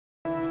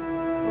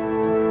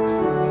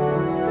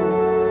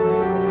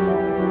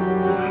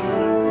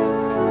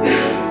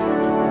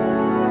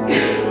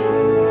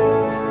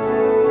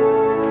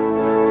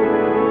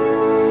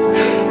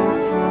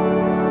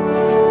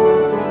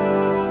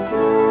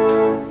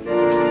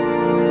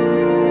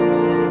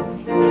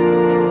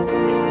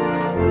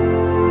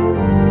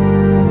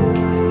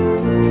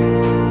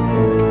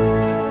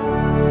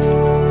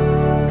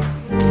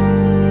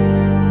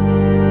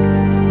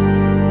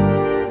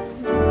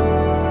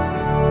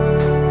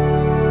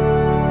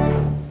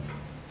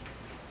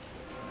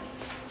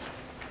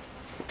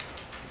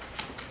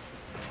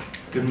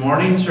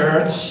morning,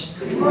 church.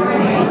 Good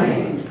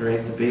morning. It's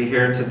great to be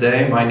here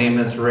today. My name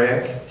is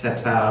Rick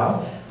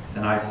Tetau,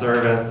 and I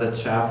serve as the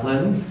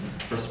chaplain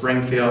for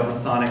Springfield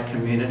Masonic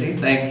Community.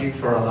 Thank you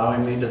for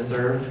allowing me to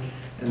serve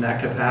in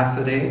that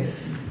capacity.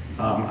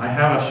 I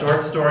have a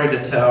short story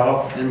to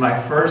tell. In my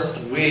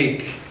first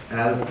week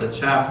as the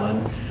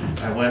chaplain,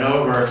 I went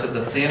over to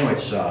the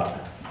sandwich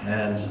shop,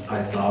 and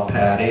I saw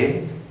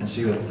Patty, and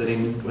she was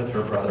sitting with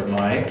her brother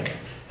Mike,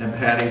 and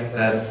Patty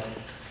said,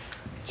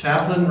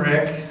 "Chaplain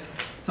Rick,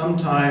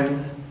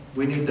 sometime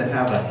we need to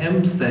have a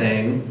hymn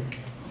sing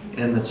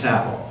in the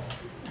chapel."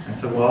 I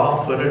said, "Well,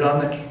 I'll put it on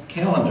the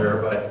calendar,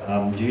 but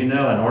do you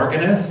know an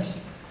organist?"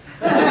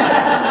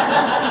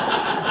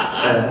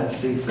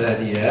 She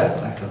said, "Yes."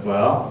 I said,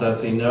 "Well,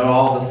 does he know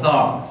all the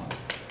songs?"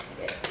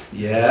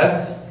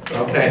 "Yes."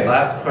 "Okay,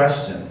 last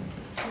question.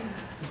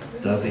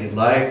 Does he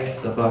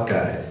like the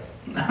Buckeyes?"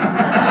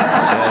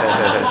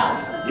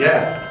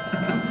 "Yes."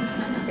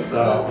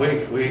 So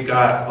we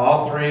got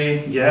all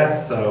three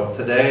yes, so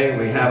today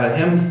we have a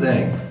hymn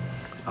sing.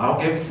 I'll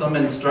give some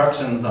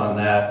instructions on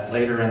that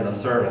later in the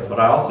service, but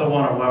I also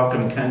want to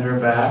welcome Kendra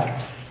back.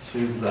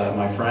 She's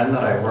my friend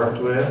that I worked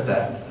with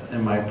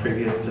in my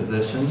previous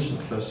position,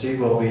 so she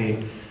will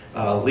be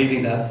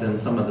leading us in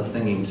some of the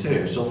singing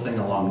too. She'll sing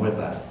along with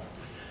us.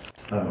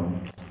 So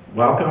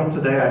welcome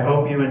today. I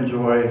hope you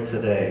enjoy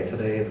today.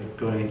 Today is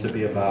going to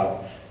be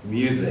about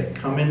music.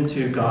 Come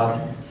into God's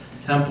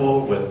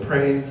temple with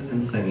praise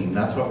and singing.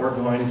 That's what we're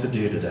going to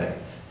do today.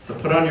 So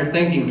put on your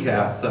thinking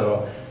caps.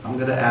 So I'm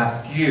going to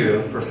ask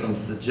you for some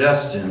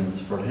suggestions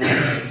for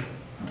hymns.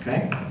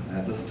 Okay?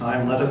 At this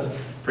time, let us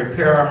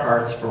prepare our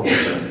hearts for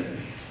worship.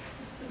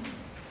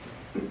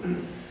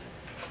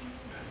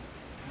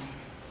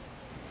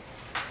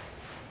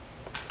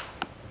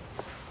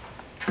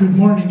 Good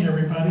morning,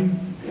 everybody.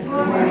 Good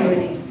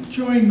morning.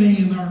 Join me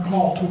in our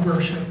call to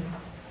worship.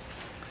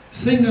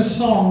 Sing a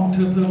song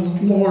to the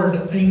Lord,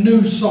 a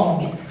new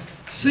song.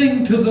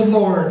 Sing to the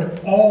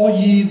Lord, all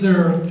ye the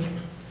earth.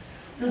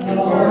 The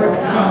Lord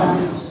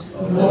comes,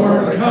 the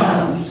Lord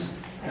comes,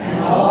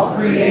 and all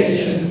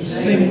creation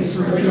sings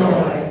for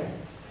joy.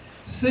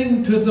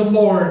 Sing to the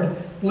Lord,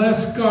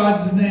 bless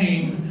God's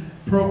name,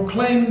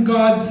 proclaim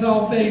God's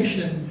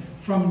salvation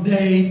from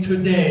day to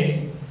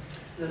day.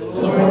 The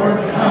Lord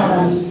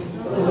comes,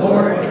 the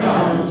Lord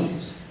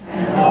comes,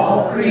 and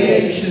all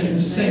creation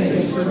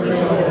sings for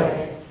joy.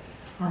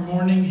 Our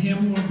morning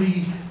hymn will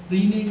be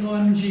Leaning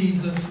on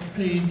Jesus,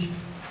 page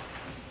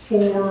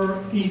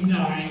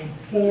 449.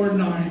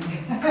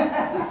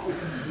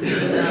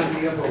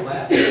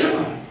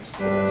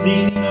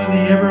 Leaning on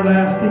the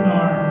everlasting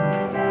arms.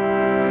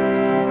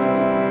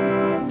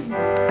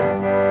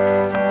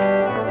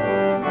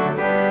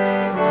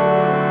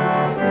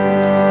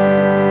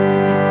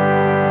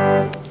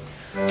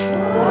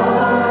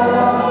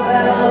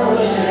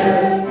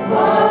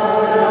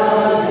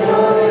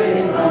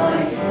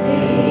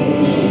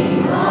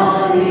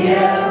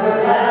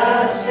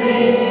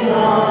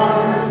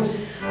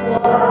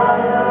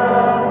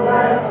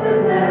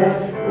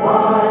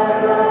 What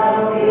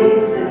a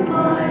peace is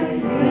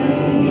mine,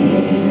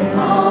 leaning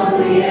on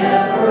the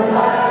everlasting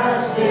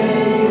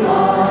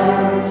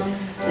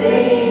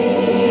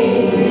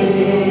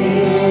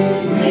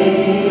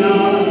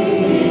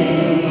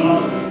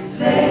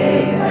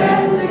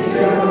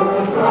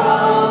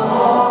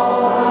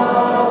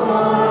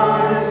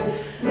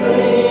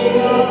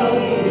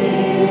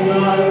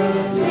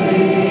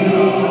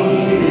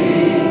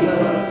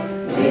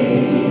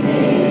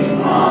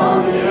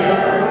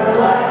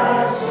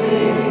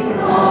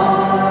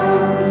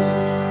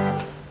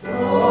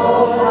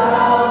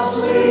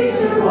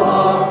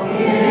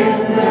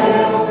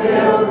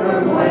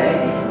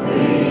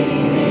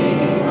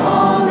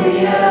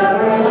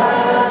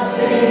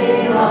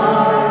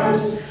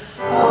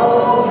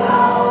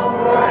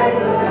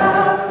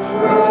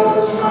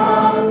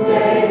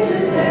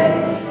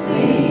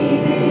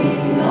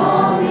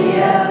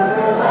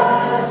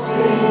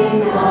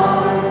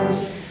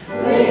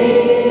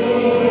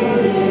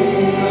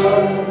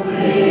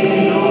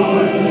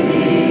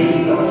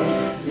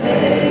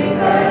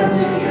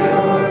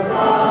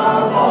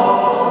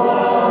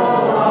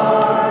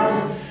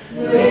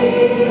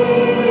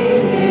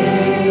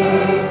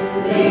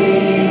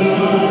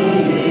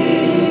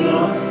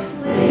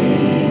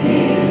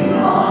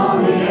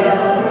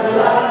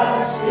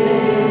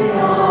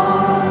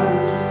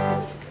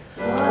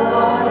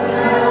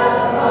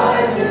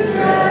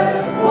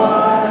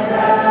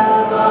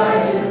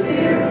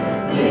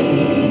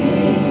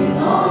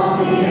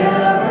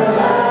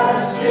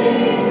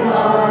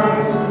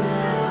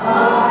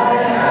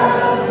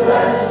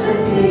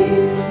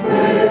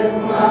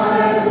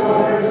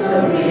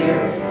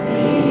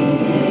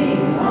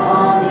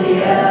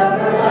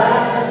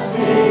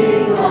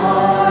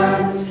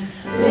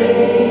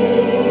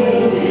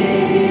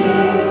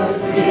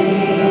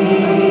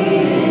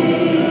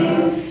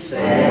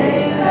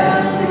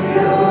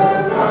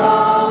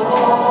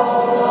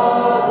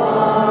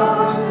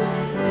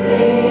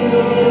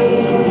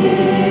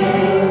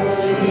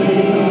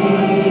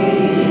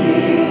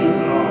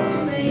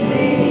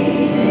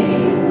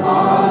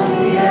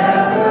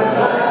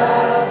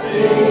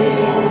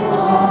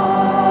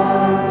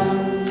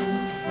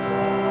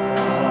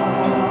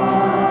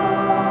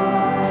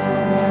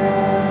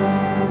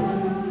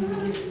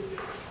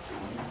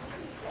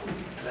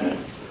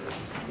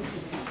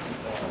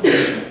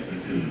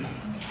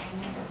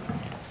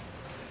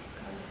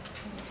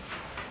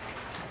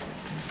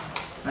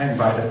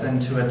us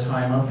into a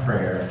time of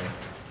prayer.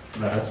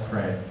 Let us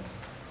pray.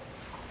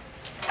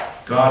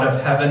 God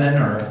of heaven and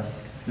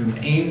earth, whom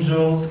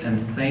angels and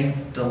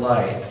saints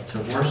delight to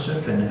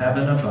worship in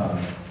heaven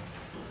above,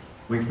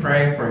 we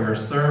pray for your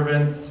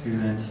servants who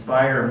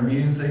inspire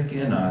music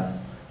in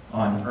us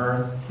on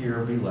earth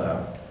here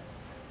below.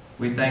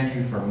 We thank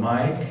you for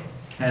Mike,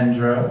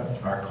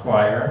 Kendra, our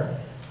choir,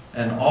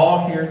 and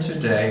all here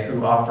today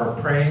who offer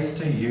praise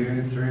to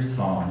you through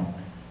song.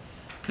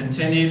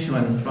 Continue to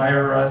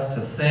inspire us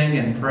to sing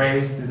and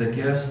praise through the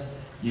gifts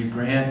you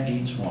grant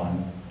each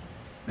one.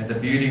 May the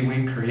beauty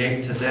we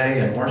create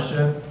today in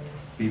worship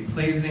be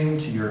pleasing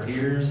to your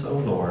ears, O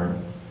Lord.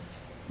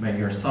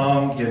 May our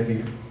song to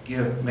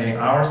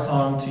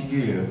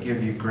you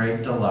give you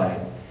great delight.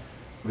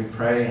 We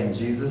pray in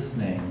Jesus'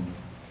 name.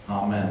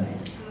 Amen.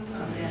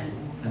 Amen.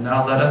 And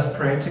now let us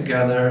pray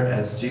together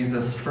as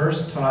Jesus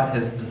first taught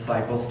his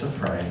disciples to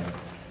pray.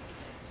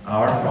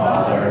 Our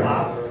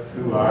Father,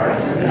 who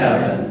art in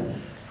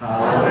heaven,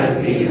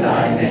 hallowed be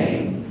thy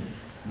name.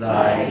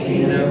 Thy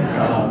kingdom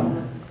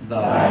come,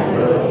 thy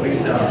will be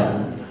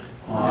done,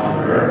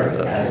 on earth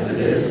as it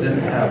is in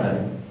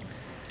heaven.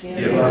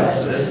 Give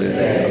us this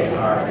day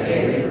our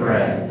daily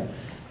bread,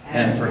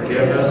 and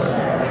forgive us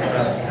our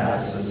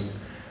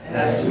trespasses,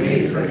 as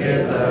we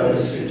forgive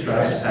those who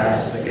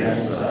trespass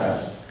against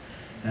us.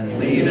 And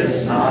lead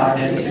us not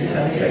into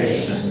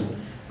temptation,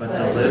 but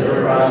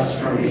deliver us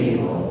from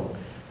evil.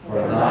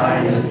 For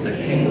thine is the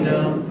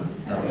kingdom,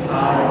 the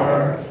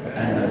power,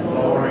 and the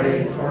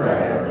glory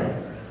forever.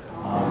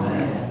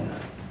 Amen.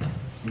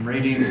 I'm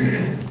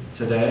reading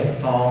today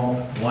Psalm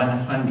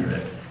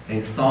 100, a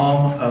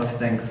psalm of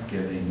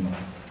thanksgiving.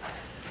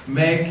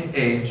 Make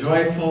a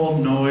joyful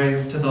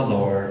noise to the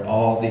Lord,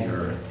 all the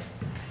earth.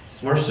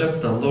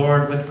 Worship the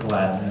Lord with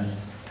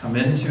gladness. Come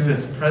into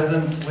his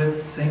presence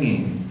with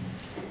singing.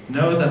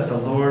 Know that the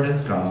Lord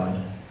is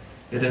God.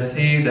 It is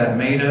he that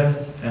made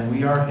us, and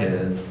we are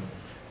his.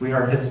 We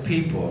are his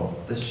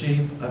people, the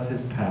sheep of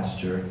his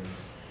pasture.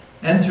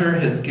 Enter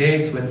his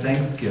gates with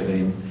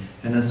thanksgiving,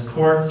 and his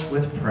courts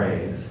with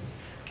praise.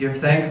 Give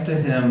thanks to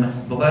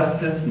him, bless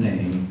his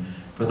name.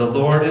 For the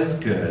Lord is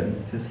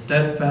good, his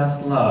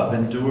steadfast love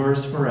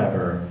endures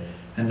forever,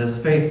 and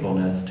his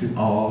faithfulness to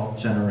all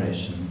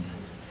generations.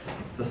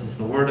 This is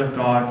the word of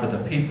God for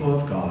the people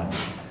of God.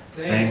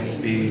 Thanks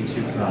be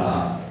to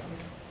God.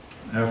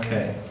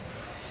 Okay,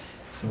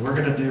 so we're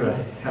going to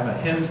have a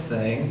hymn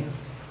sing.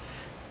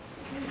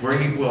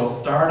 We will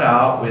start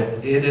out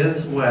with It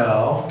Is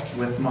Well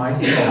With My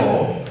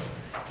Soul,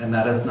 and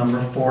that is number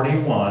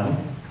 41.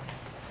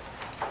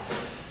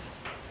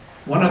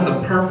 One of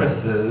the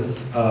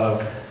purposes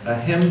of a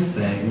hymn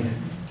sing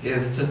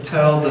is to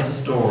tell the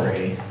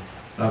story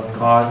of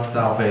God's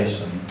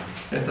salvation.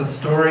 It's a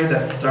story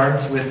that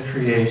starts with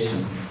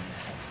creation.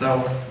 So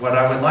what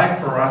I would like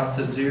for us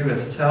to do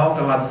is tell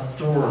God's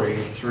story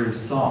through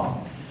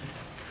song.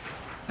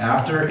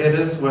 After It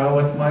Is Well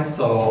With My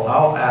Soul,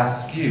 I'll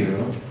ask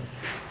you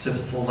to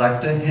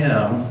select a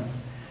hymn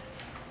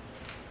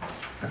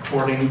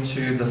according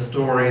to the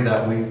story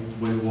that we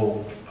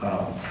will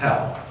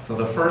tell. So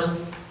the first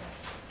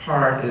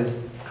part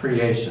is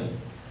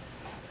creation.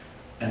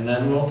 And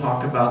then we'll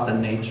talk about the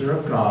nature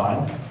of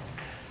God.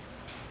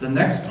 The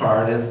next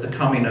part is the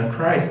coming of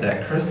Christ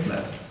at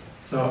Christmas.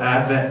 So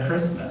Advent,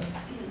 Christmas.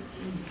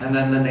 And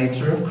then the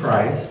nature of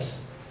Christ.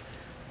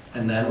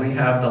 And then we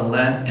have the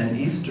Lent and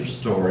Easter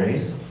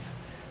stories,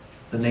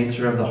 the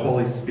nature of the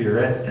Holy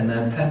Spirit, and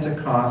then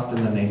Pentecost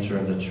and the nature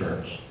of the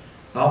church.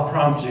 I'll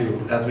prompt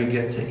you as we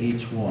get to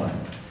each one.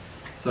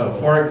 So,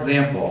 for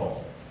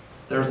example,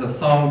 there's a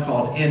song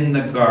called In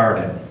the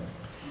Garden.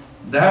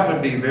 That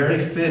would be very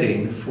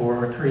fitting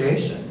for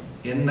creation.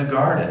 In the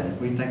garden.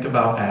 We think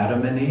about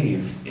Adam and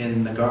Eve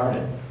in the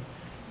garden.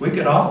 We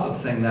could also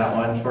sing that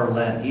one for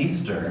Lent,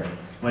 Easter,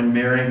 when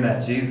Mary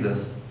met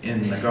Jesus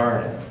in the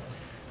garden.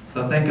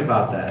 So think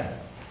about that.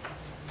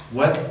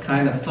 What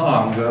kind of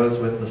song goes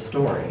with the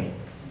story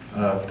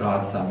of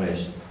God's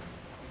salvation?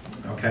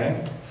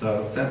 Okay?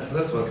 So since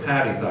this was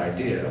Patty's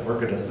idea, we're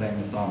going to sing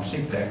the song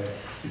she picked.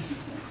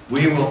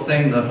 We will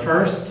sing the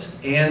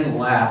first and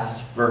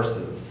last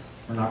verses.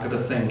 We're not going to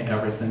sing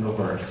every single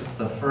verse. Just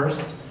the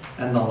first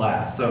and the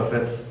last. So if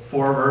it's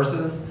 4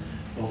 verses,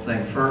 we'll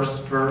sing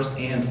first verse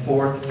and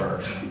fourth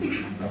verse.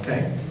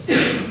 Okay?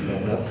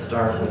 So let's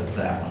start with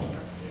that one.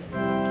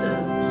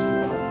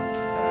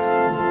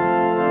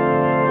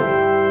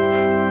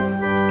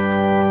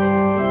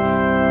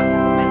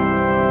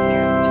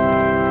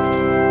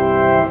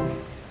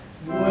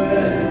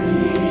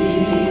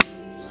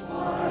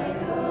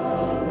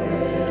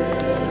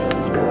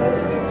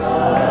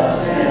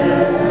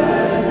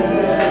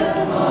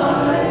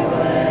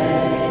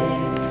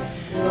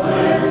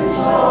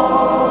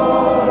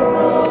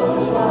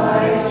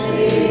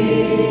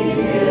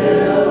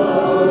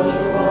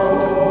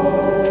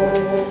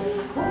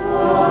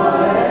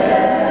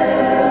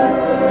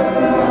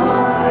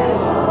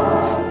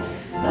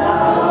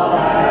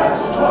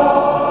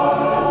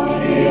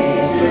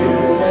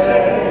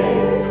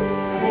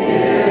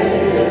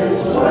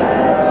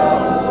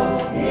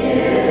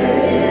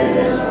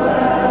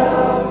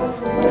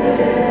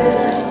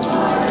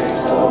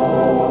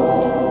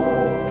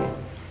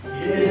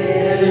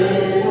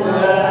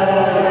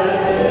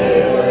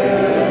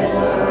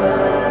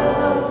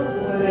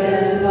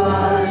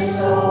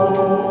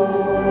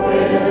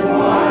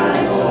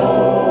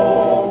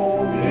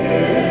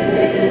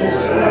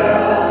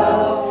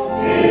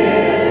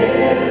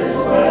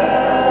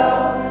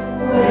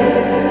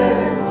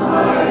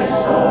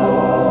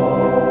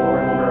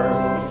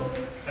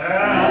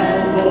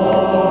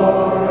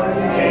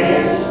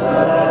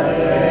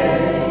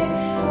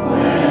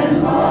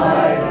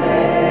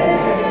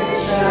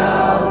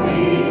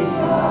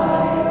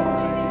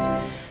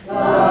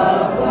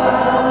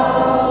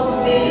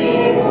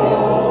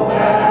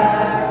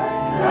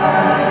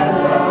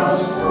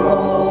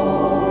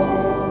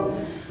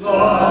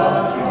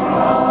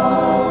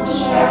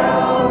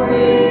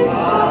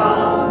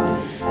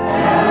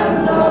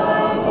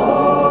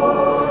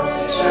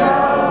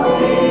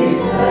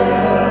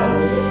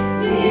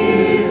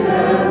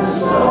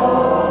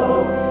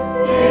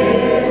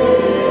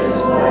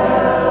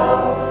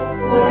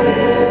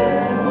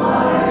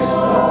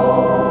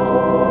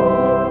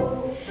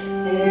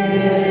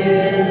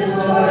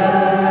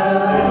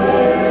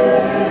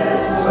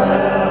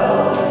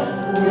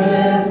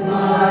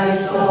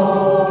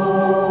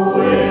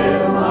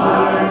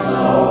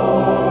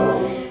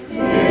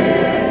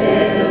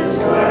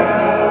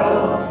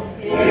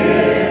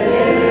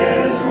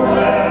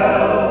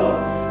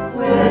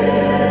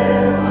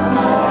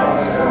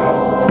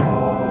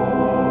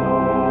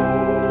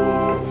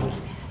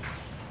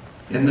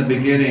 in the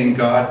beginning,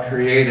 God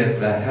created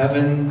the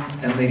heavens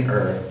and the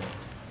earth.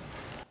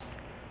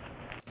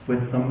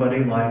 Would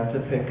somebody like to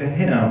pick a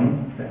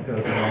hymn that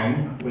goes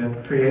along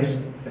with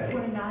creation? Betty?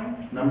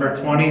 29. Number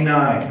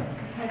 29.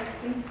 Okay.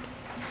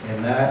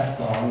 And that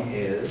song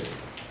is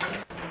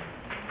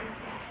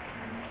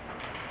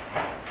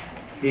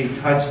He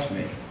Touched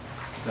Me.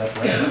 Is that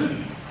right?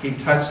 He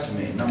Touched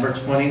Me. Number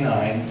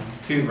 29,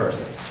 2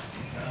 verses.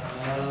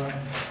 I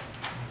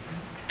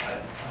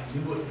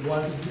knew it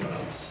was when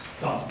I was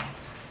stumped.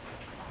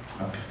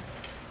 Okay.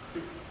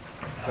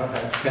 Go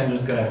ahead.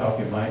 Kendra's going to help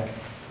you, Mike.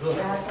 We're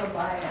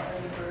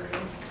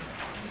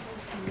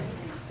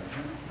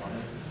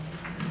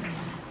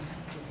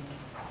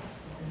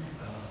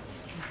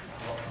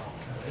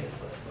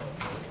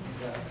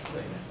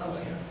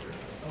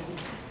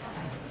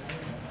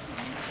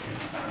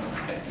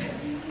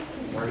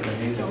going to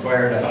need the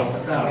choir to help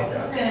us out.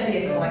 This is going to be a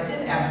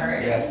collective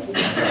effort. Yes.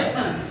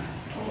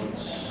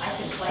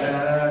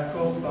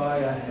 Shackled by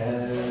a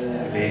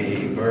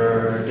heavy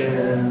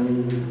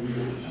burden,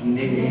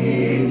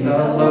 neath the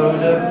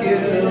load of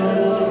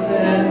guilt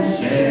and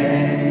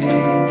shame,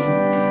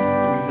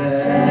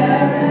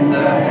 then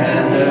the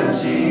hand of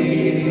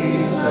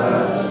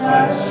Jesus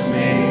touched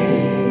me,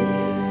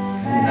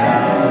 and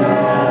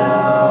now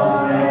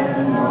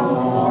I'm no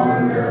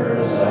longer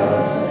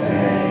the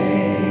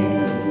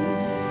same.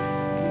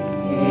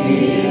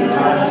 He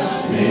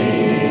touched me,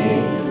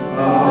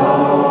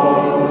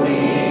 oh, He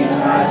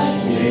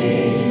touched me,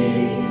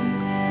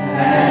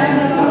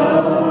 and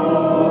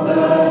oh,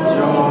 the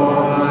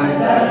joy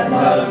that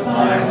floods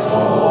my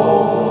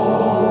soul.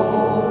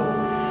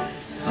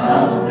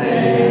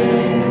 Something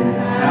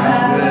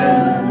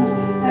happened,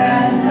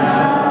 and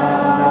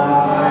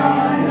now I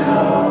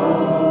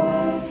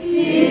know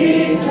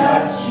He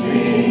touched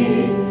me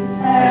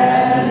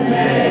and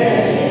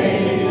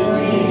made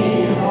me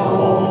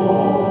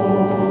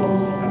whole.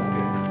 That's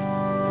good.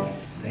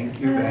 Thank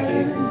you,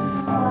 Betty.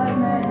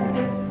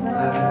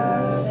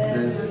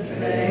 Blessed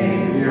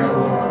Savior,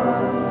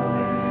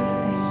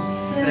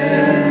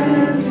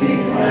 since He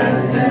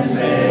cleansed and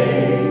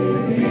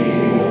made me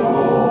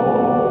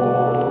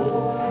whole,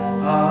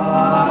 I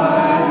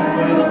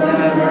will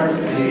never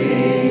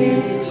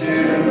cease to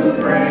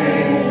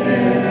praise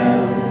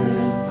Him.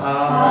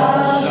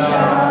 I'll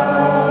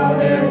shout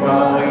it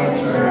while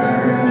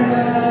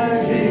eternity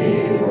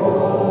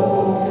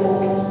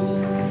rolls.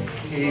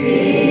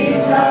 He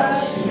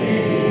touched me,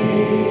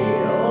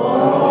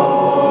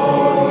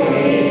 oh,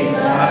 He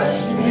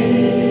touched me,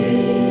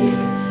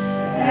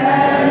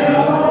 and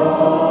oh,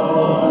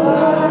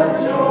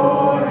 the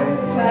joy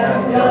that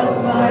fills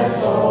my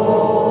soul.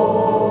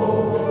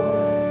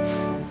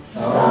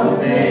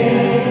 Something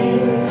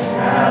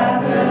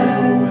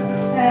happened,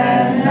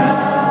 and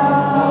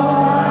now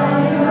I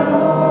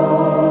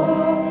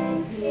know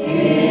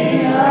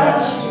He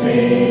touched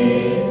me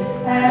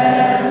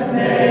and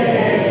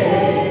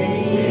made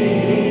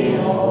me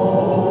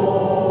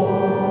whole.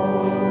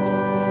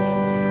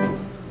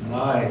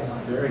 Nice,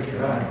 very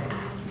good.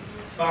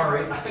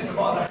 Sorry, I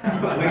caught it.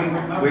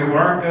 We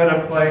weren't going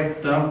to play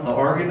Stump the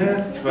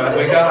Organist, but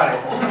we got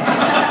it.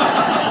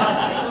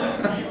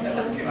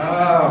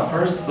 Ah,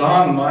 first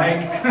song,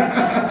 Mike.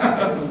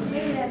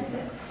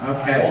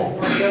 Okay.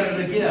 Won't forget it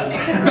again.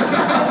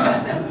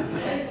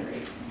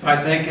 So I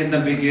think in the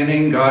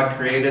beginning, God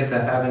created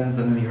the heavens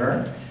and the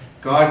earth.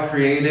 God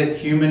created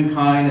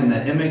humankind in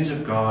the image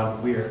of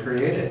God. We are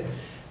created.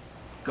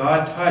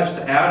 God touched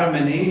Adam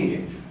and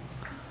Eve.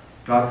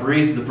 God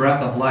breathed the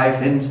breath of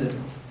life into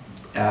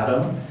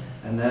Adam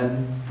and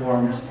then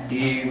formed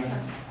Eve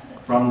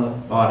from the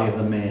body of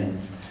the man.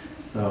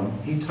 So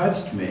He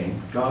touched me.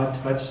 God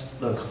touched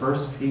those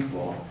first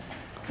people.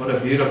 What a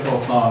beautiful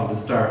song to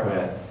start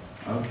with.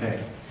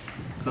 Okay.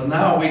 So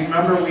now we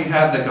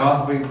had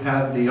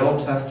the Old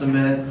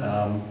Testament.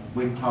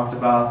 We talked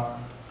about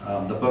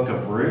the book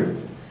of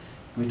Ruth.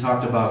 We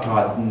talked about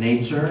God's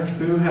nature.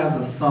 Who has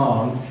a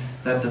song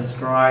that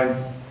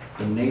describes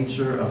the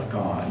nature of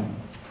God?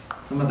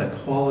 Some of the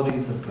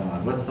qualities of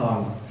God. What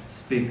song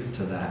speaks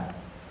to that?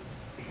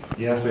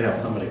 Yes, we have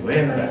somebody way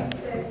in the back.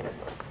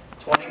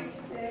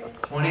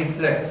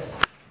 26.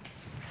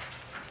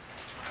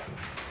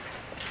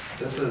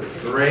 This is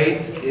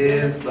Great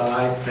is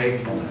Thy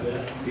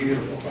Faithfulness.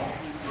 Beautiful song.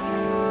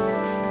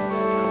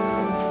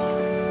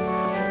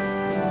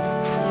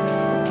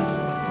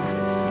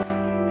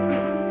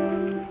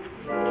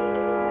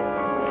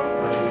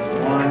 Verses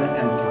 1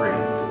 and 3.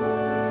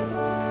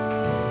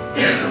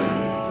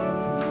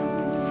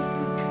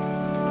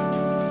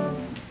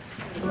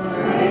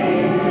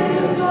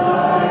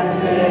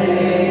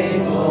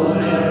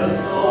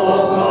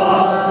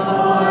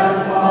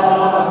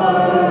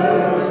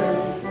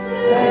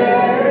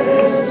 There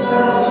is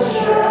no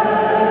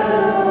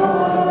shadow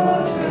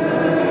of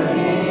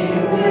turning.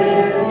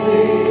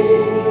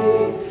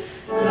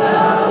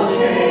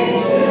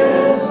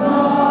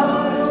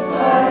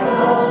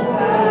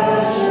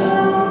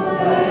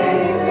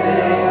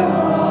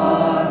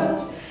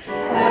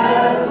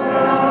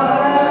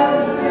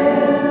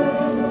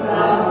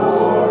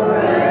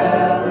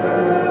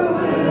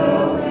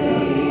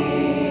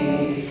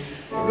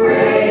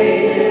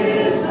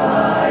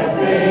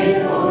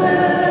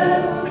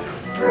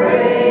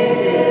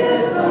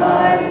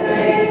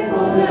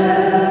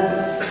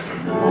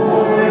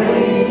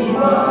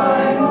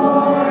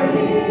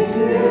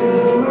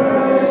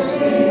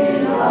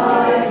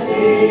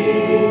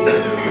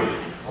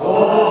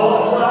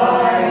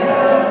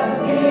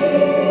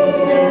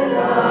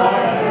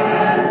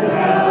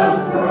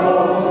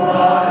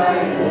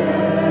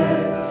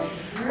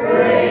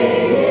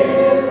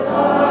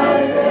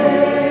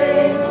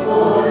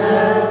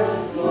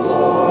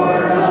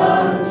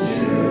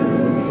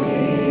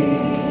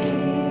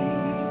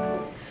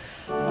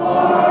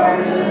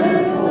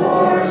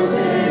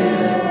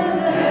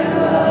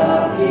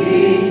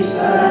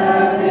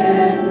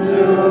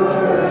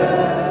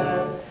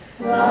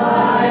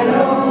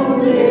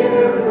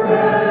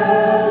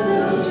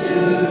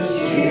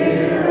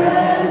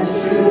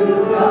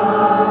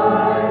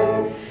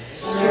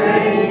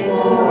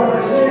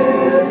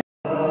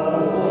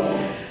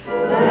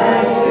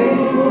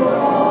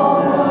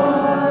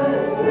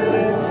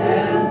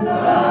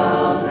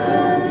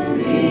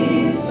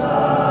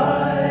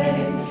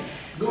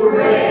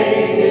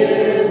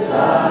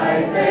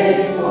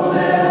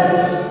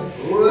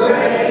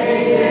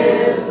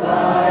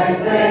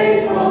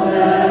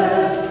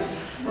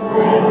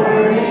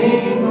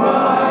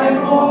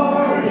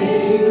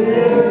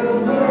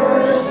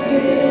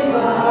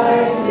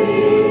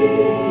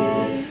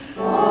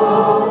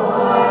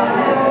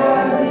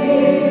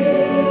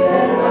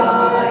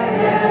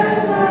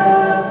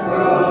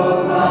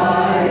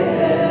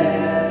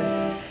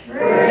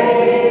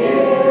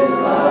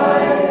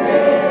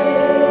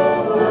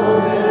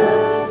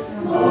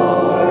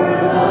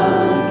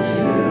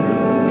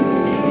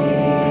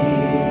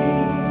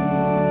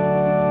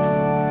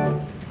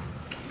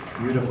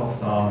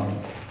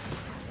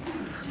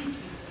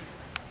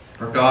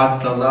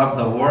 God so loved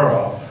the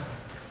world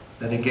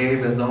that he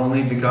gave his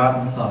only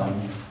begotten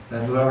Son,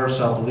 that whoever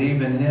shall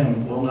believe in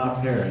him will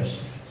not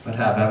perish, but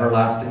have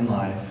everlasting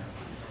life.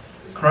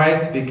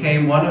 Christ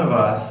became one of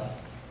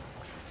us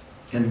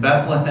in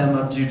Bethlehem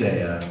of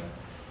Judea.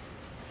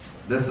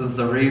 This is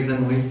the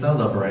reason we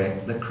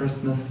celebrate the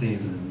Christmas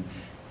season.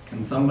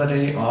 Can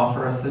somebody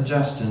offer a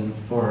suggestion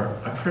for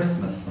a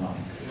Christmas song?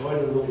 Joy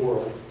to the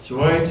world.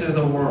 Joy to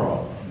the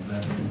world. Is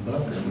that in the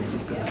book, or we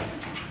just got it?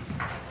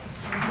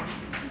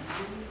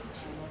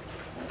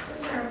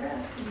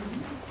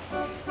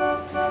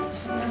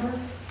 Number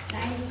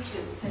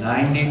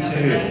 92.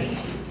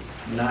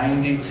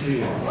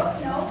 92. 92.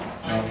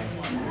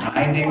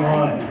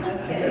 91.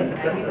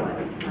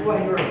 Boy,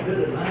 you're a bit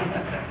of night.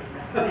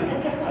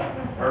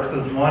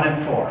 Verses 1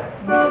 and 4.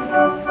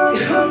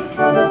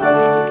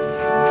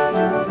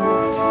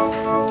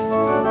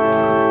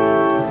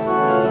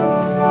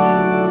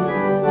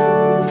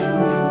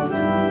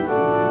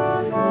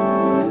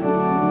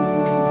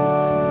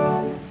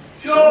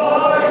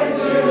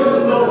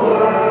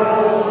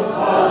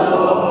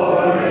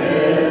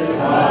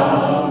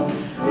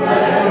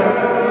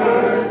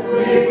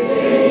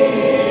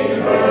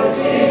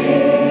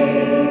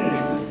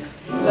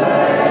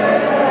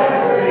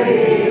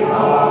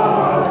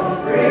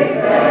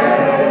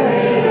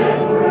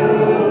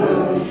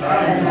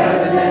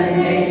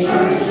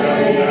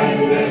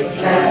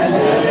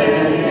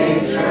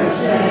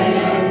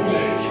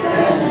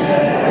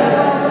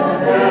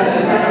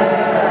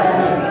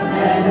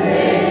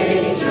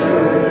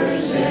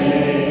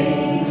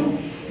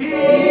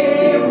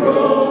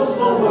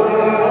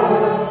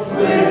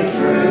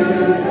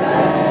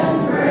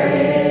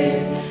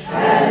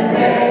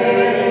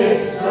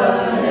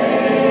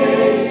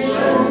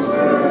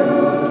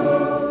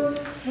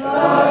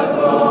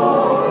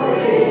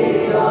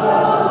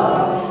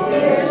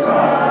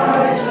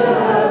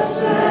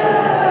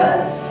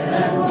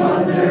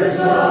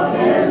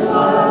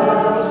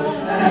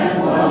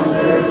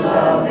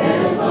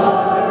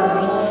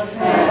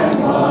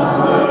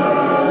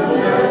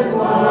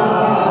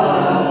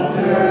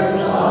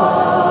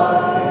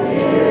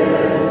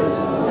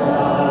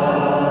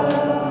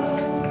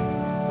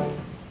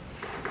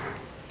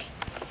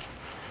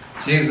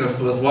 Jesus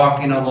was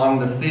walking along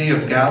the Sea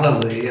of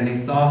Galilee, and he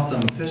saw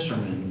some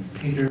fishermen,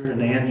 Peter and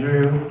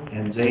Andrew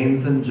and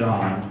James and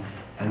John,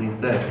 and he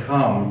said,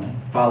 "Come,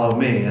 follow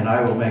me, and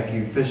I will make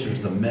you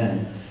fishers of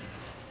men."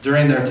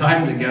 During their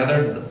time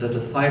together, the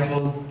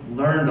disciples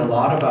learned a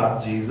lot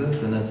about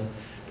Jesus and his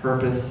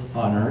purpose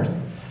on earth.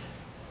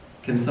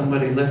 Can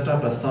somebody lift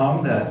up a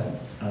song that,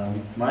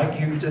 Mike,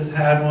 you've just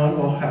had one,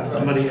 we'll have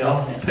somebody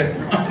else pick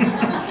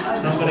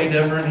one. Somebody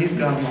different, he's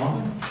got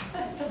one.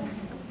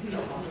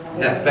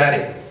 Yes,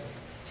 Patty.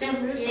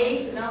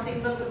 58,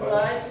 nothing but the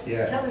blood.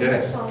 Yes, Tell me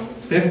good. the song.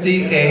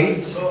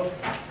 58,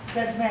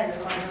 Doesn't matter.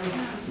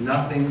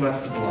 nothing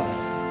but the blood.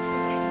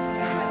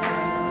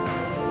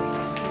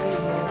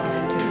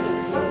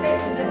 What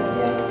page is it?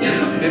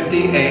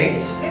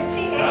 58,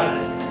 58.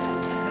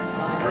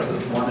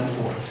 verses 1 and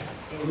 4.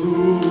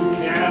 Who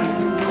can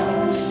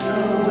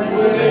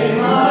Away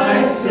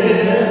my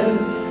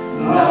sins,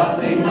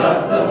 nothing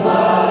but the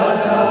blood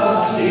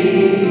of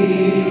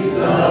Jesus.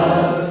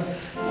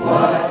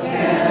 What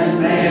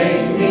can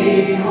make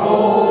me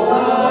whole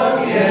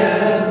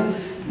again?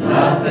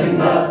 Nothing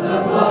but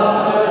the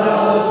blood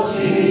of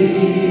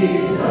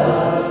Jesus.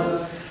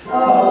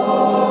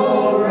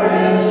 Oh,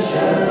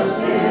 precious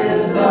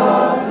is the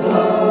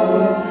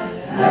flow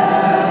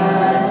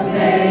that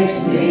makes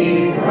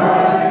me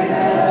bright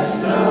as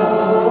snow.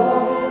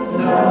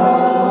 No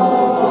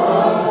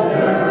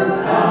other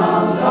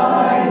fount I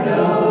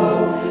know,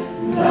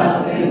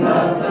 nothing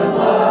but the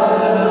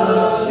blood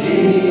of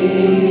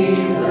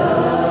Jesus.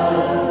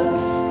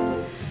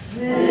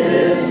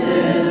 This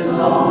is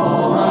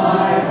all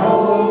my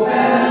hope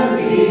and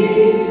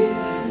peace,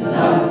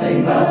 nothing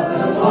but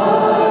the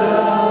blood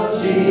of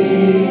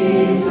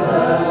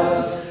Jesus.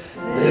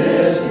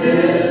 This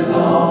is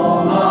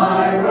all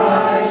my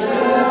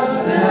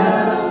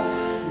righteousness,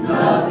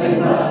 nothing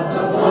but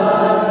the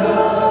blood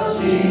of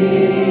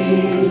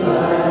Jesus.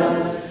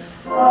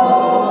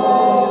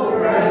 Oh,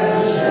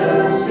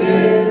 precious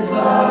is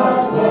the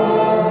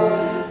flow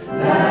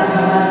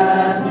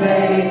that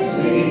makes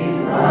me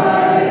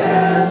bright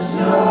as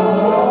snow.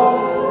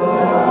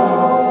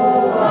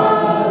 No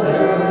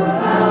other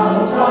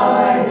fount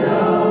I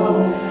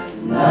know,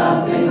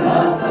 nothing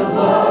but the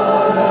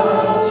blood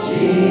of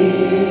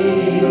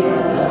Jesus.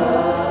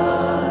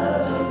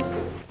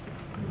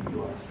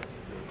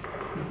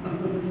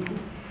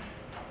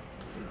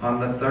 On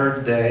the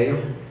third day,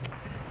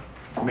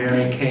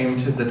 Mary came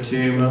to the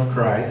tomb of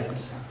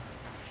Christ,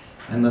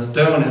 and the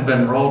stone had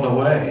been rolled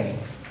away.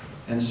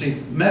 And she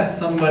met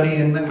somebody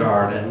in the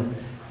garden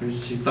who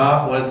she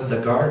thought was the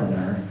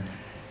gardener.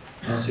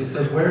 And she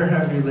said, "Where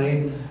have you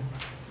laid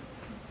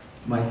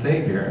my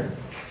Savior?"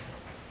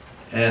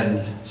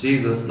 And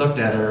Jesus looked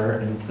at her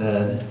and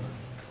said,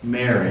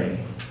 "Mary."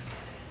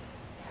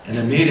 And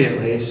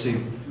immediately she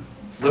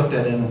looked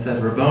at him and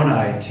said,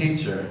 "Rabboni,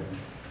 teacher."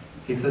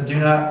 He said, "Do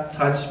not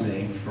touch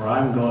me, for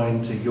I'm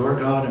going to your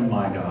God and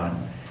my God,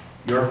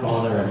 your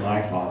Father and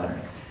my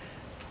Father."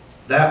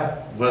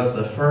 That was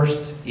the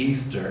first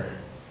Easter.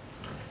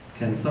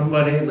 Can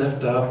somebody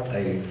lift up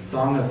a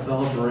song of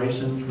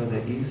celebration for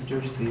the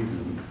Easter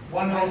season?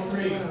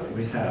 103.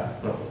 We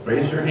have, well,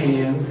 raise your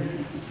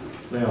hand.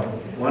 We have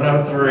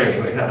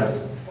 103. We had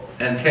a,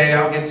 and Kay,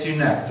 I'll get you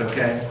next,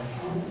 okay?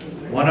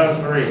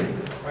 103.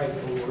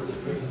 Christ the Lord is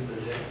risen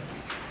today.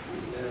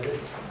 Is that it?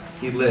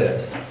 He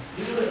lives,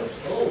 He lives.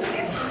 Oh.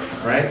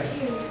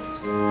 right?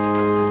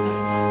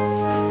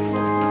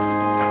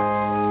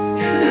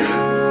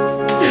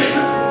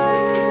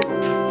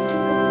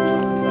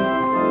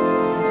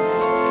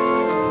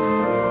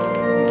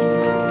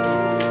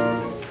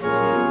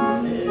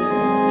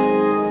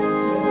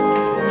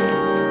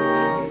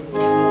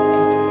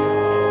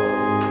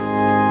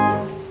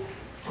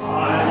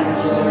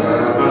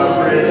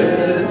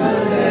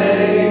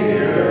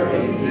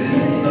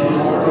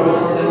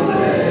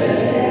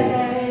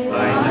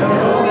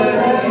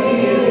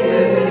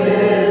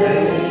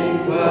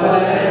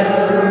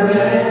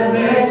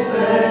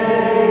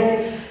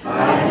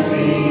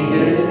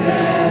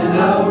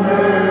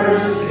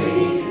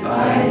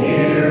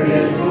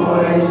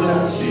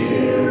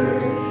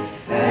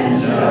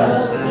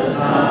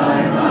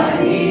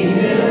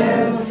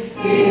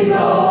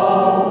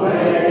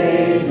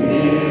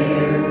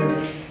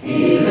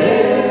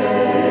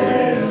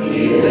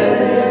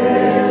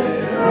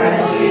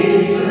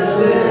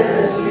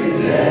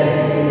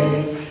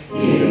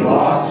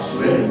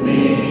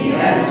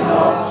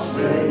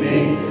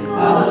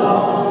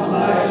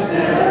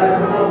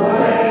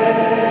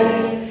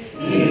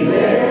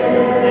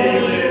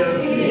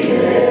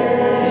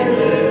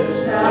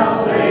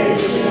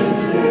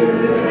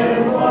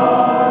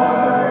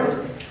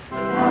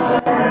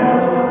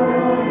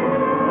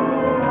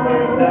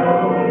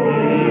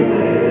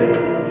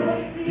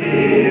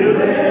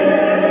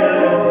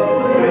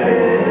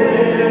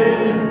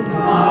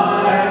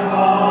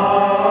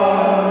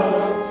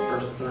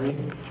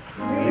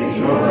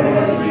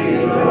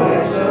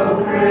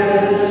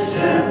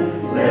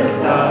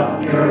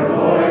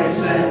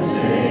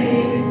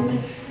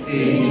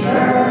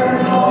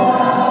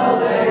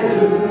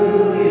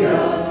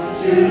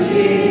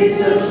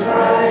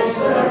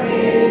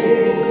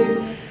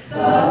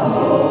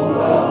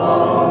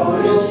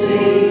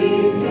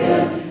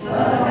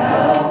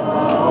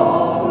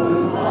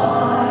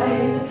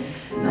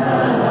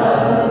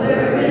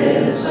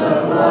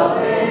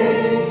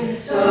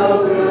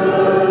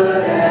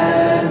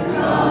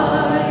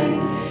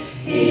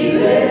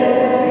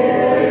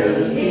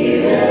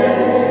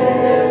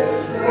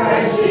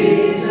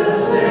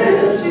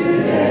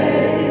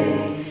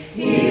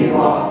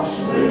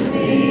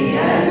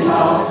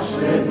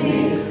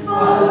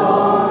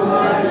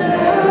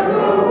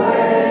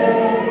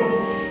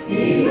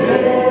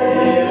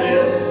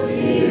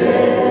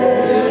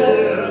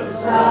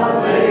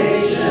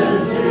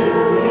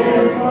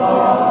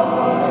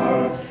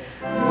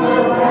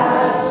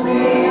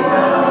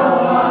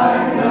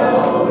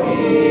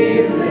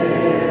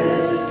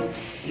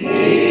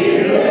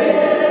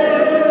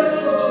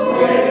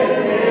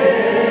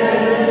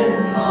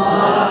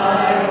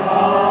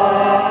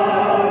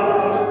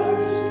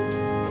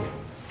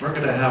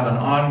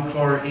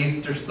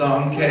 Easter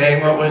song.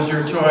 Kay, what was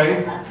your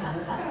choice? It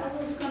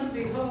was going to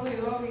be holy,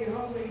 holy,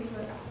 holy,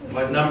 but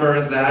What number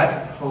is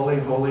that? Holy,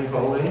 holy,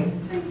 holy? I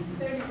think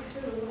 32.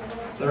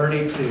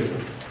 32.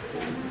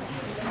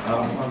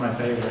 Oh, it's one of my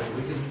favorite.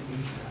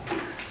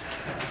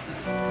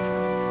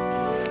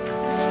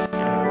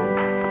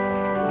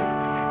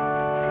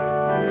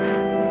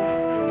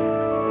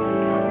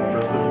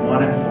 Verses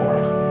 1 and 4.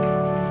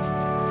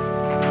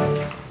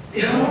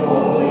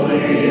 Holy,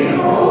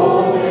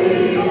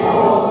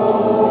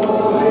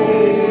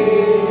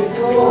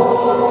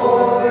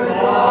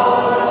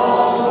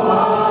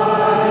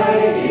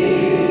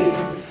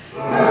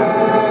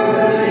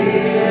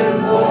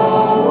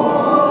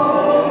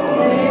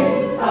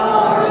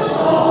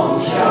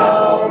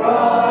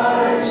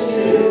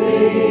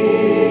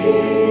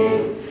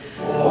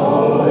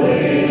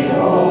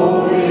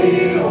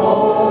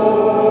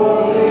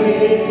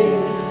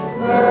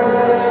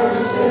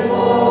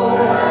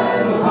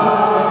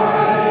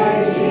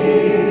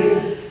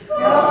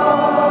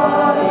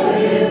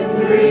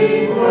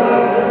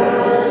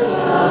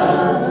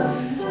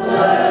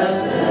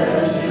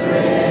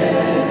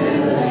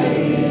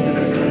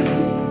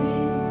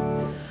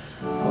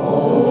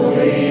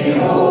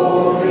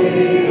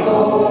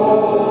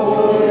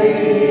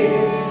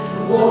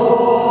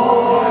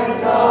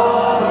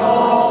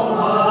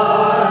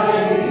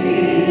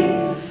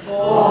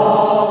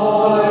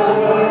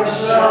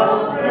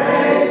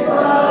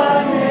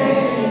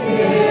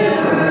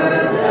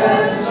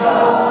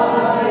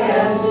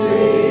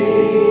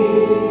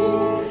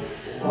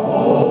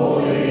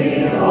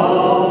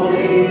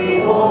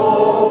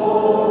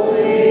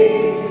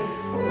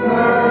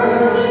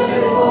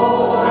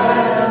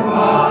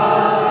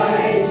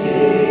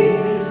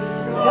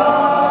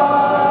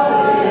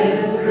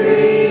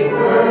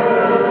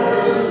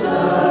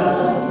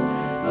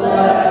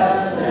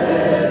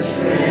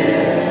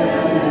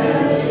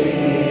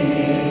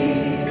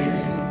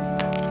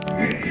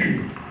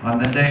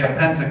 the day of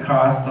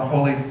Pentecost, the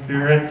Holy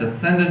Spirit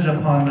descended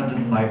upon the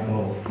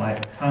disciples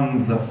like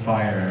tongues of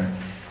fire.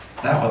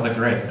 That was a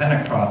great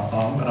Pentecost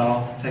song, but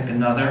I'll take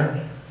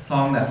another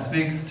song that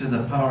speaks to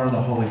the power of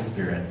the Holy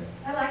Spirit.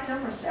 I like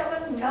number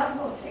 7, God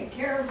will take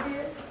care of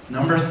you.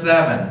 Number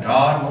 7,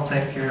 God will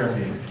take care of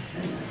you.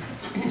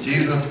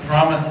 Jesus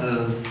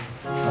promises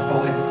the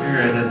Holy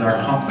Spirit is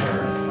our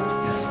comforter.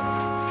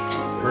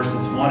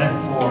 Verses 1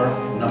 and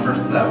 4, number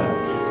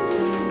 7.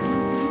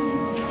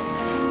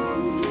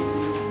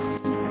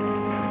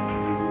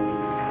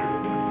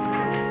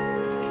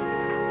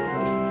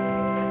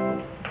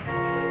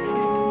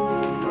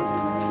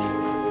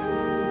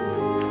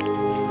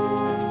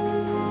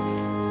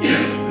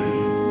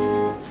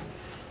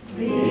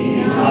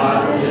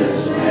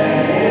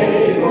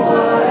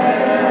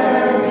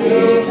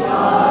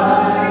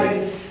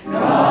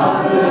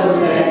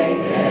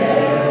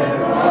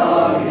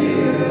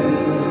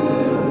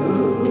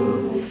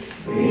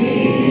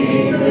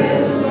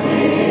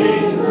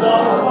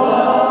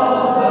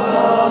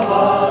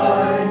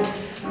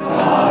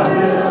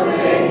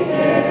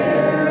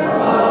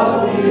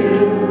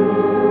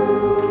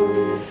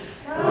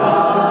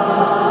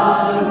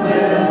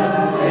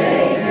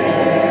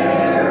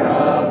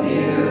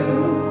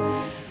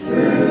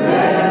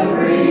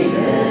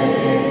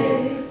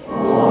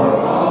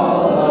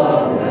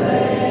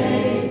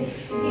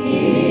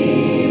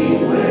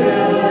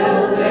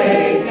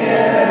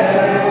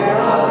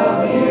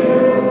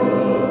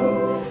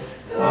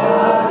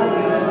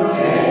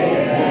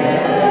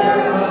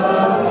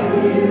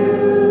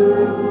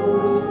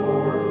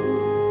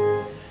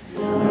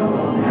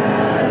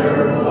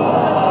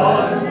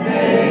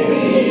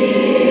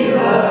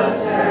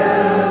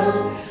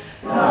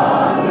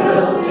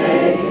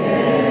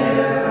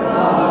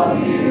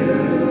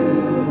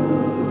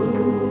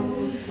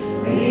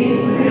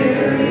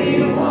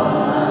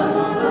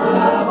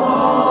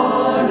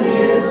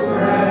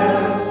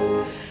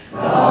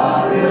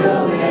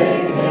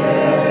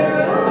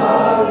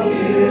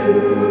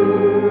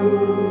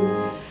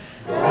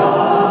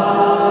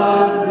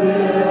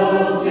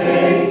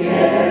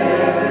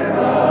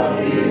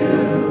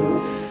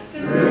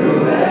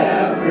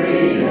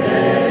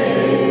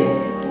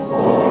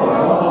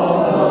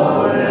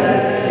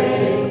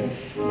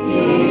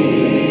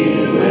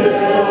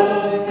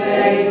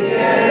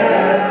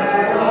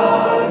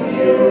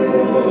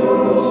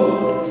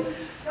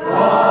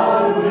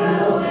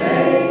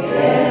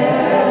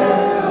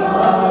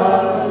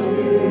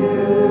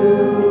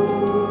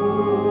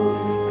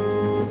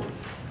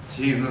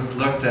 Jesus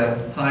looked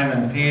at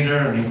Simon Peter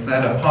and he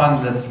said,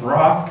 "Upon this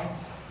rock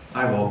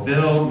I will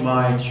build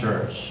my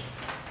church."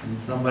 And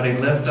somebody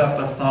lift up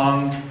a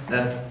song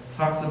that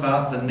talks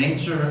about the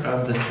nature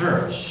of the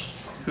church,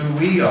 who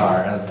we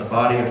are as the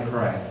body of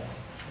Christ.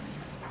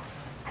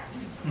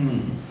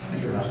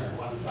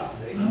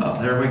 Oh,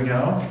 there we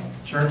go.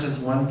 Church is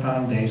one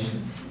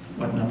foundation.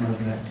 What number is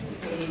that?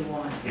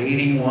 81.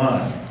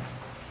 81.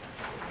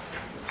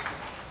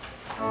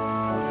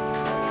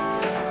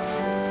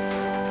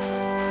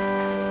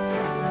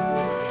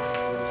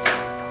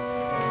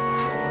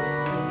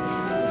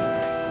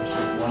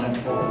 Verses 1 and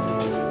 4.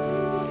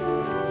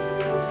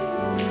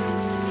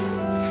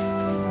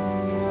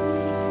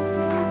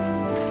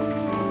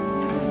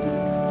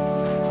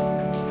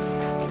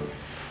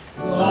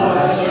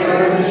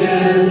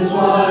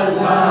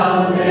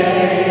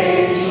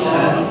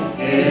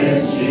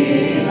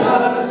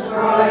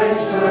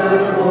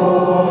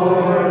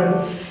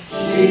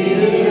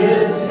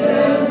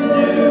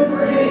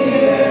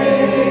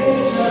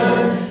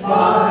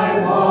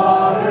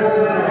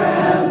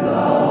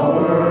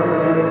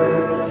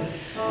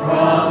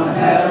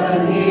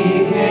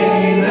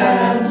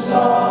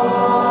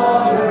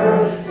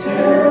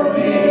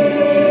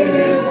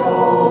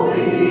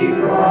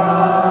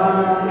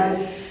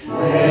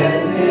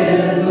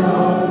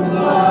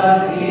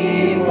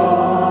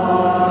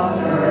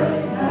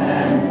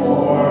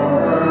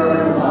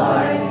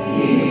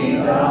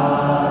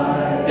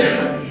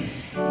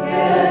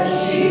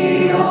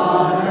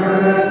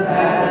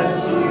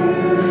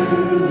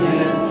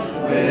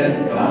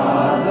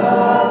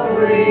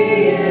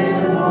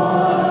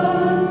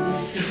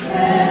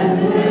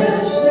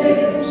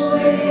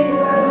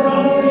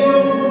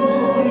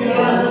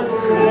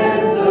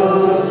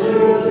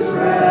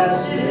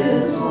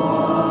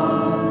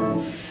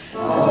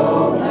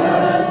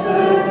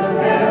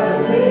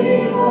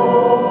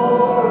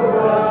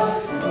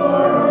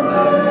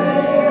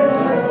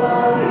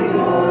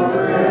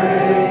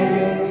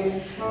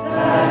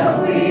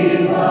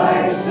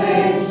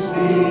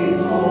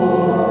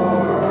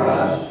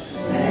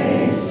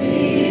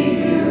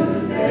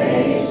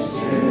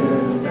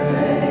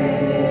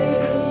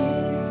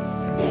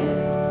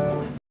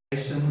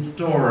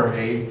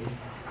 Story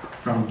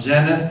from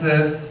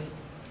Genesis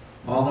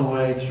all the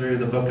way through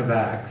the book of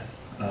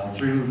Acts,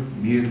 through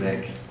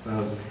music.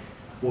 So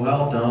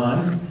well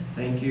done.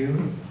 Thank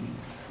you.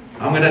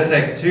 I'm going to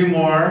take two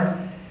more,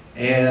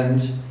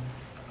 and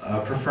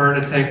prefer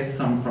to take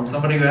some from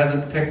somebody who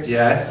hasn't picked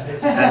yet,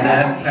 and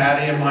then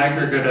Patty and Mike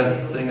are going to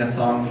sing a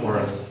song for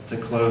us to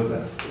close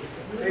us.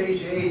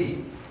 Page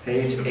 80.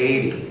 Page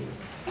 80.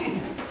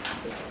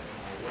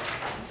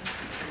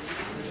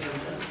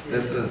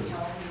 This is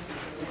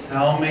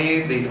Tell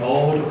Me the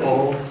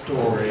Old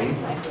Story,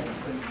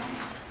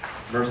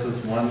 verses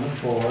 1 to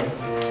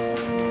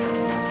 4.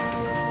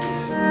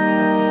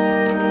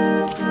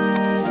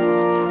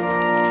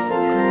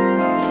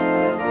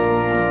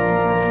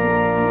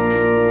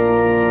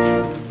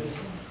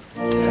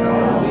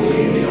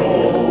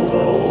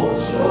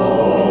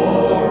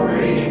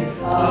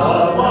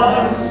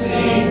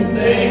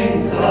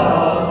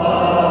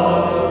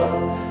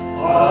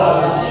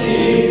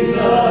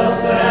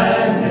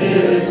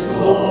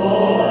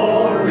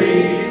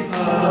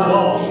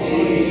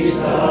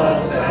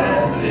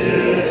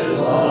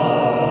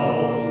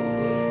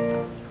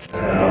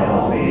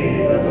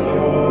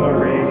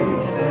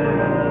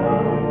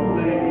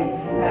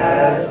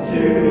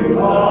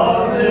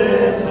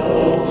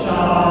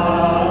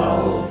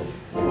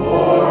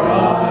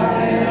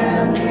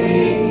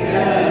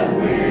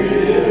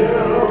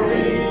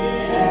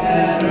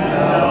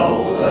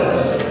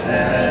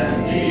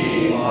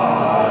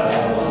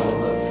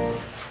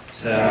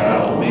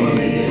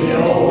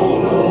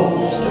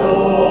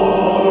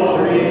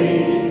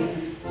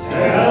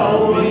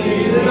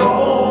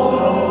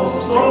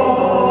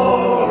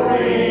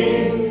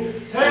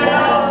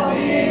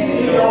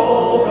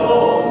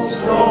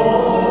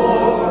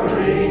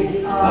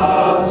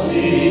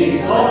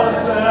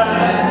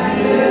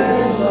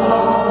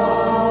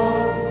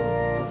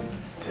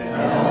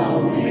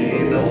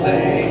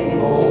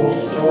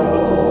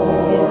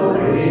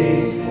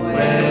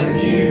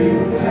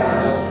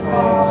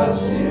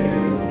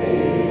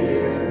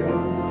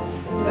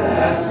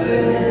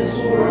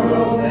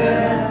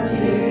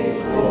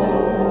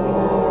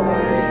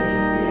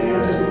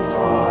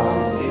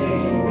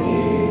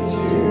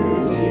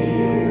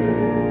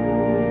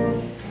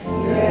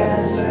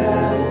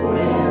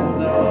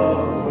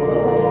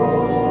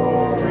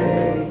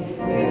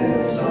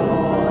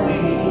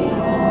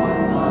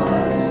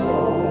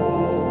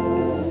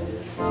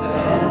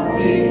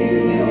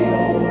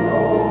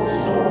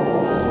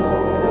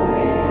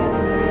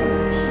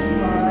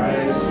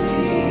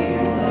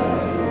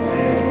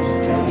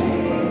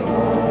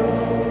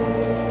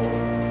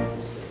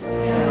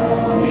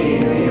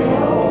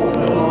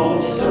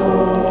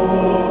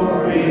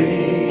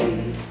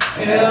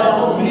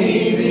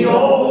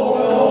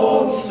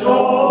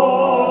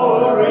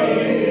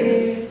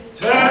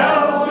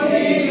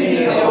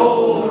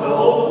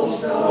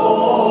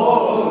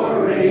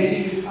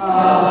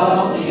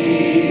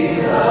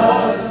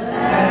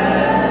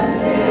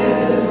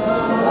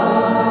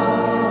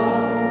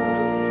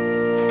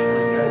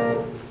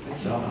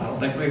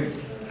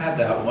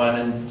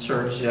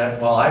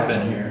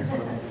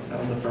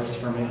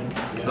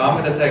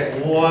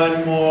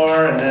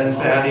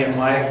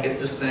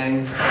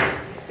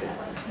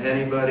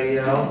 Anybody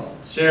else?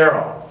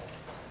 Cheryl.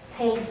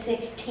 Page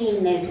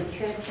 16, there's a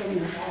church in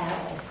the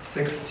valley.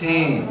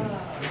 16.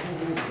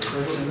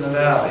 Church in the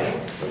Valley.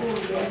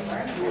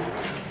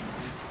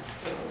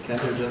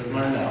 Kendra just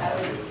learned that.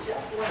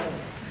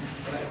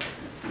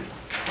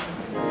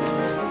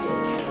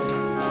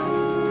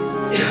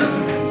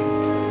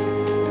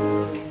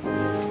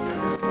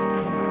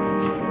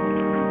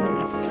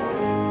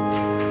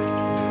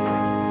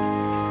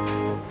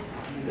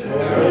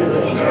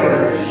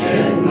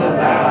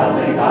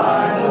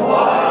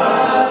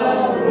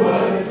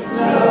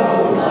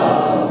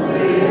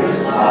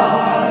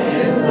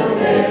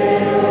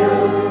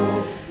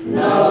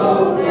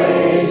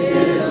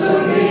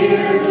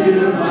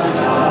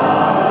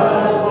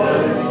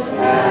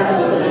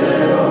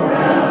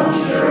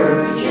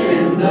 Church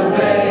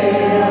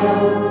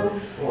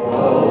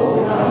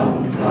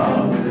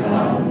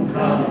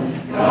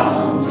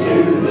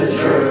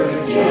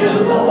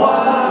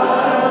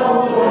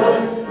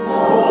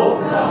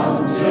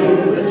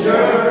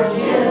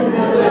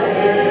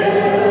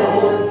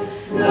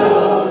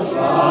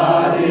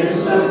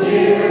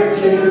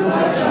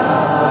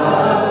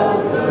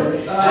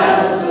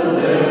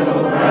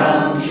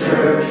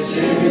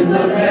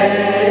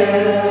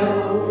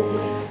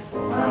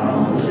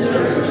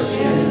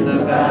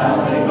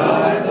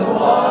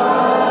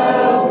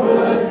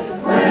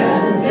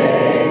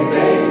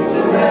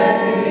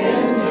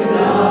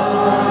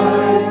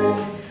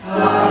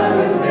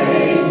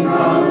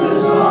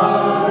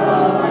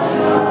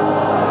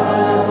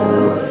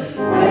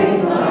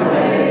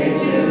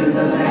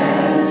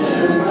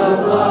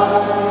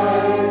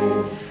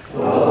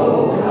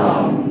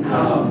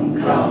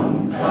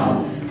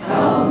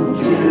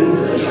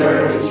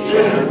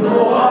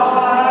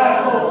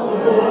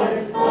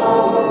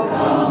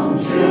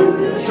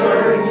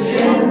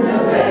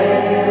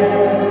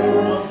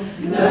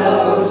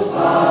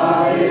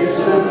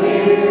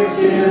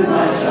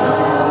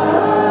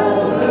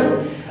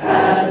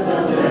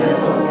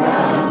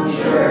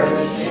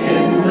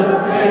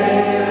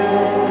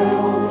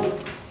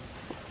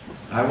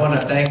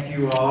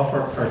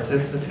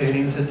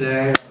participating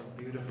today. It was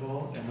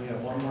beautiful. And we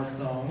have one more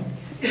song.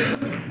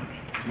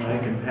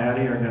 Mike and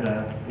Patty are going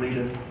to lead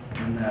us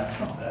in that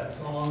song. That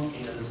song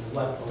is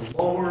Let the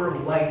Lower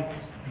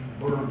Lights Be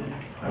Burning.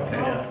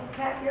 Okay.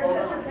 Pat, your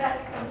sister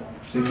Pat's coming.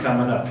 She's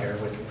coming up here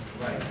with you.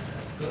 Right,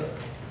 that's good.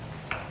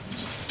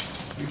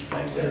 You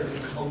think there's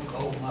a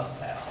Coco, my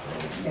pal.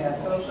 Yeah,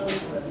 those are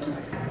good.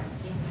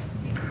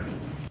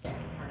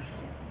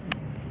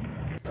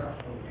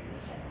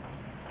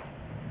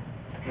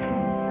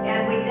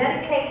 And we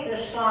dedicate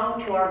this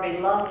song to our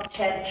beloved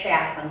Ted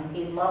Chapman.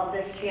 He loved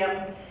this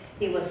hymn.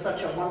 He was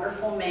such a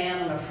wonderful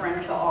man and a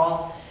friend to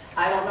all.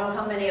 I don't know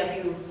how many of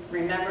you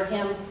remember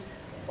him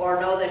or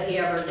know that he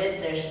ever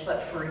did this,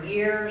 but for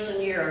years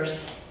and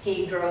years,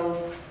 he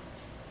drove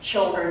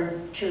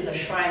children to the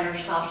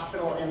Shriners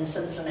Hospital in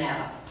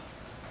Cincinnati.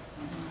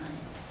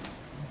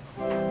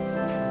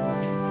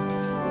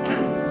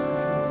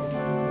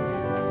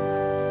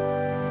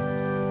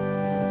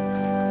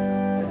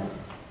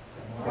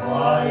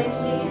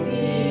 Brightly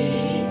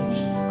beams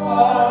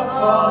our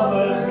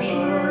Father's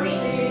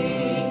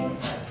mercy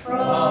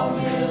from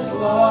His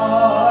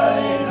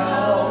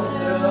lighthouse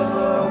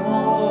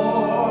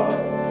evermore.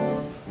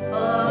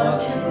 But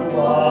to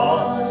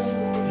us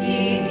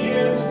He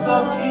gives the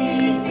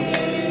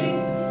keeping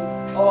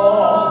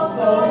of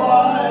the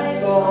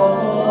lights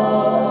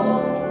along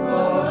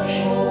the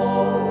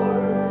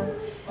shore.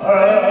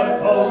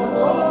 Let the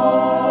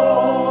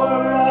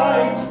lower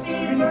lights be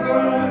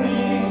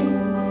burning,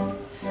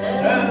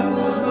 send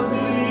the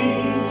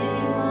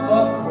gleam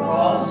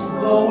across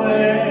the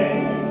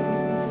way.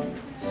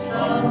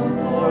 Some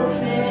poor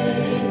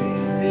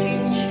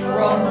fainting,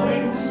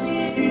 struggling,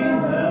 see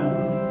them.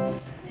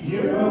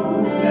 You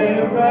may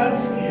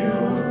rescue,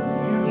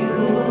 you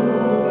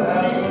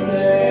have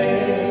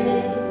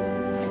saved.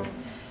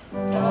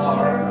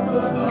 Dark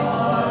the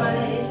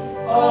night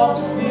of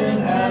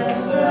sin has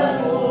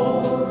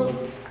settled,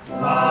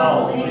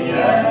 loudly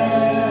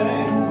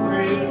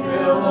angry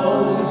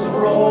billows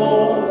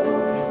roll.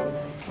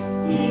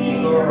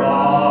 Eager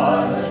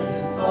eyes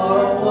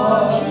are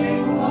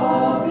watching,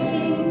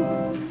 longing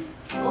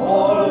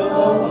for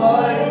the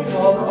lights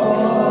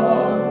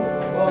upon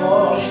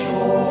the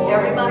shore.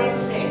 Everybody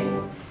sing.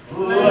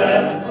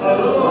 Let the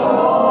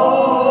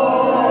lower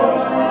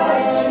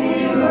lights be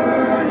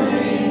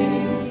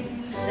burning,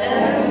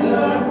 send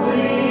the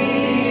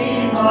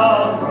gleam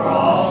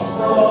across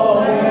the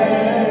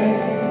way.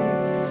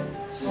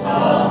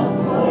 Some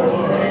poor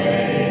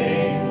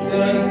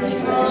fainting,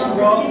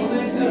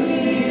 struggling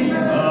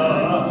Stephen,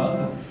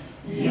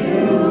 you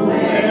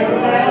may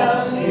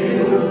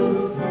rescue,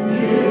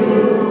 you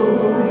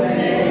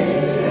may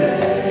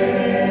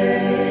save.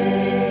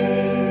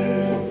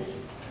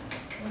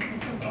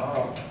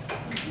 Oh,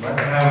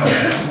 let's have a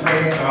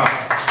praise God.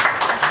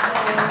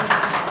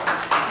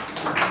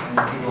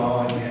 Thank you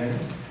all again.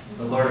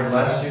 The Lord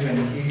bless you and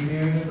keep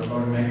you. The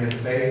Lord make His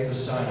face to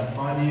shine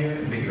upon you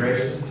and be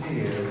gracious to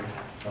you.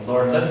 The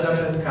Lord lift up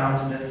His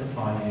countenance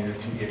upon you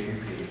and give you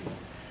peace.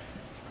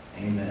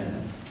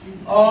 Amen.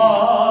 Amen.